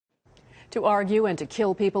To argue and to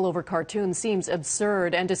kill people over cartoons seems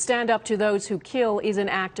absurd, and to stand up to those who kill is an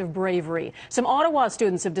act of bravery. Some Ottawa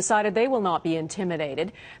students have decided they will not be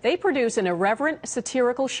intimidated. They produce an irreverent,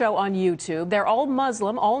 satirical show on YouTube. They're all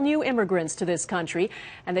Muslim, all new immigrants to this country,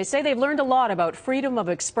 and they say they've learned a lot about freedom of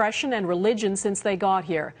expression and religion since they got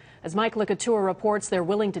here. As Mike Lecouture reports, they're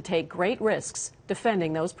willing to take great risks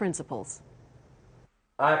defending those principles.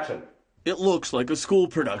 Action. It looks like a school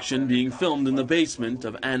production being filmed in the basement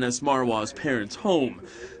of Anas Marwa's parents' home.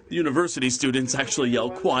 The university students actually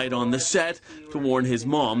yell quiet on the set to warn his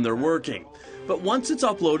mom they're working. But once it's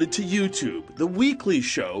uploaded to YouTube, the weekly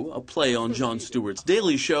show, a play on Jon Stewart's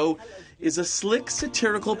Daily Show, is a slick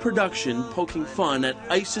satirical production poking fun at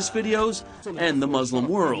ISIS videos and the Muslim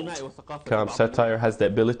world. Satire has the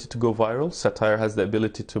ability to go viral, satire has the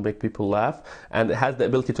ability to make people laugh, and it has the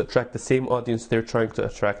ability to attract the same audience they're trying to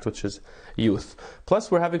attract, which is youth.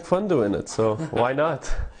 Plus, we're having fun doing it, so why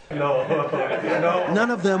not?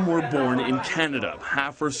 None of them were born in Canada.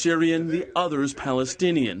 Half are Syrian, the others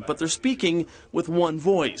Palestinian. But they're speaking with one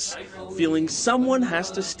voice, feeling someone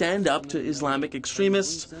has to stand up to Islamic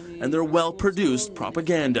extremists and their well-produced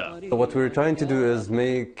propaganda. What we're trying to do is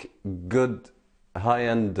make good,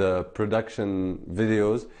 high-end production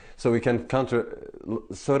videos so we can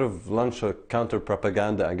launch a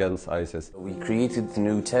counter-propaganda against ISIS. We created the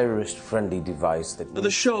new terrorist-friendly device.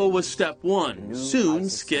 The show was step one. Soon,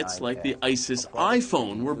 skits like the ISIS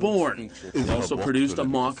iPhone were born. We also produced a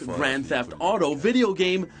mock Grand Theft Auto video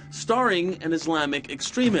game starring an Islamic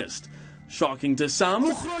extremist. Shocking to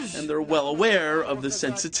some, and they're well aware of the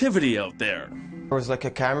sensitivity out there. There was like a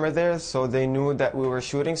camera there, so they knew that we were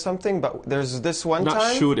shooting something, but there's this one time...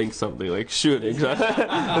 Not shooting something, like shooting.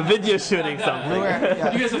 The video shooting something.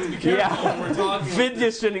 Yeah. You guys have to be careful when we're talking. Video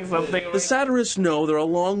shooting something. The satirists know they're a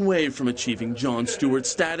long way from achieving Jon Stewart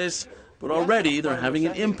status, but already they're having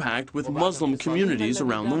an impact with Muslim communities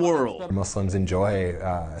around the world. Muslims enjoy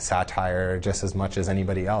satire just as much as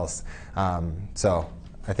anybody else. So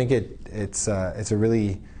I think it's a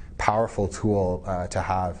really powerful tool to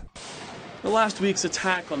have. The last week's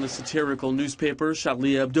attack on the satirical newspaper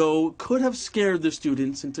Charlie Hebdo could have scared the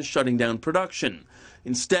students into shutting down production.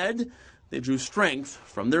 Instead, they drew strength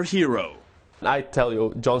from their hero. I tell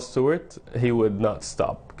you, Jon Stewart, he would not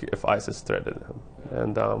stop if ISIS threatened him.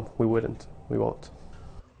 And we wouldn't. We won't.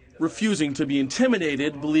 Refusing to be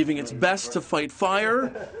intimidated, believing it's best to fight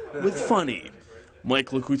fire with funny. Mike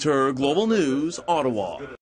Lecouture, Global News, Ottawa.